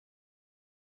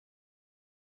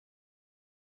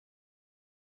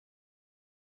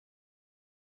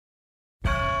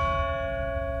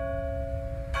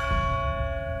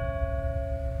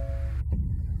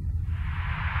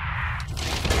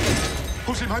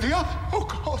Jose Maria? Oh,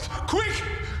 God. Quick!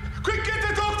 Quick, get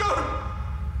the doctor!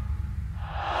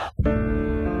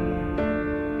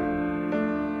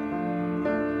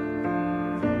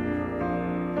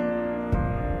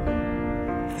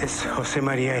 It's Jose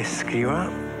Maria Escriva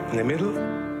in the middle,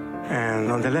 and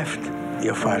on the left,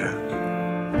 your father.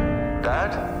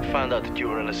 Dad? Found out that you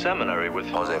were in a seminary with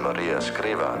Jose Maria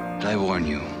Escriva. I warn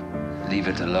you, leave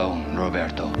it alone,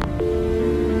 Roberto.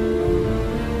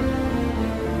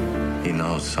 He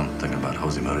knows something about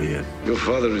Jose Maria. Your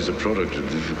father is a product of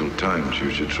difficult times.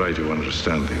 You should try to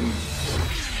understand him.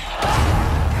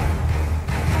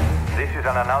 This is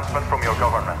an announcement from your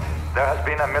government. There has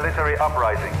been a military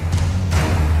uprising.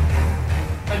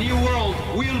 A new world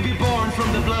will be born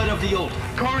from the blood of the old.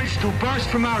 Courage to burst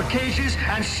from our cages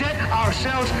and set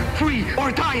ourselves free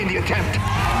or die in the attempt.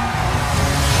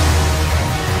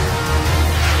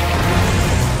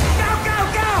 Go, go,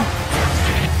 go!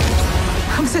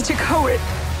 I'm such a coward.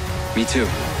 Me too.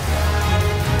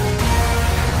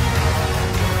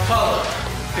 Father,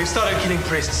 they've started killing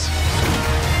priests.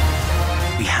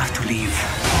 We have to leave.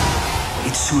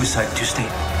 It's suicide to stay.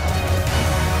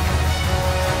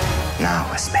 Now,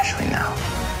 especially now,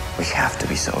 we have to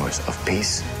be sowers of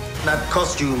peace. That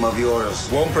costume of yours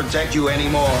won't protect you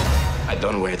anymore. I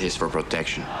don't wear this for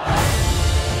protection.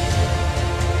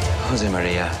 Jose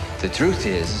Maria, the truth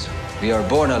is, we are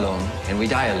born alone and we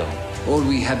die alone. All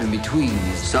we have in between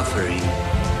is suffering.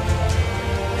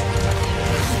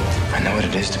 I know what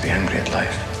it is to be angry at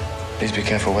life. Please be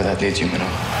careful where that leads you, Mino.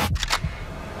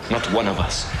 Not one of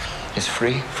us is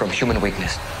free from human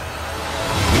weakness.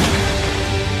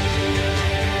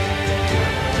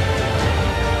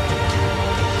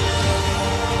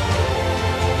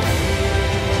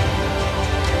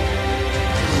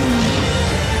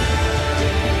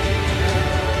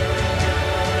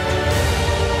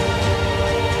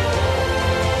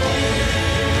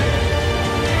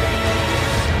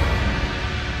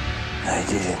 I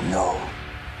didn't know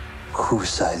whose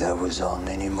side I was on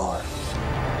anymore.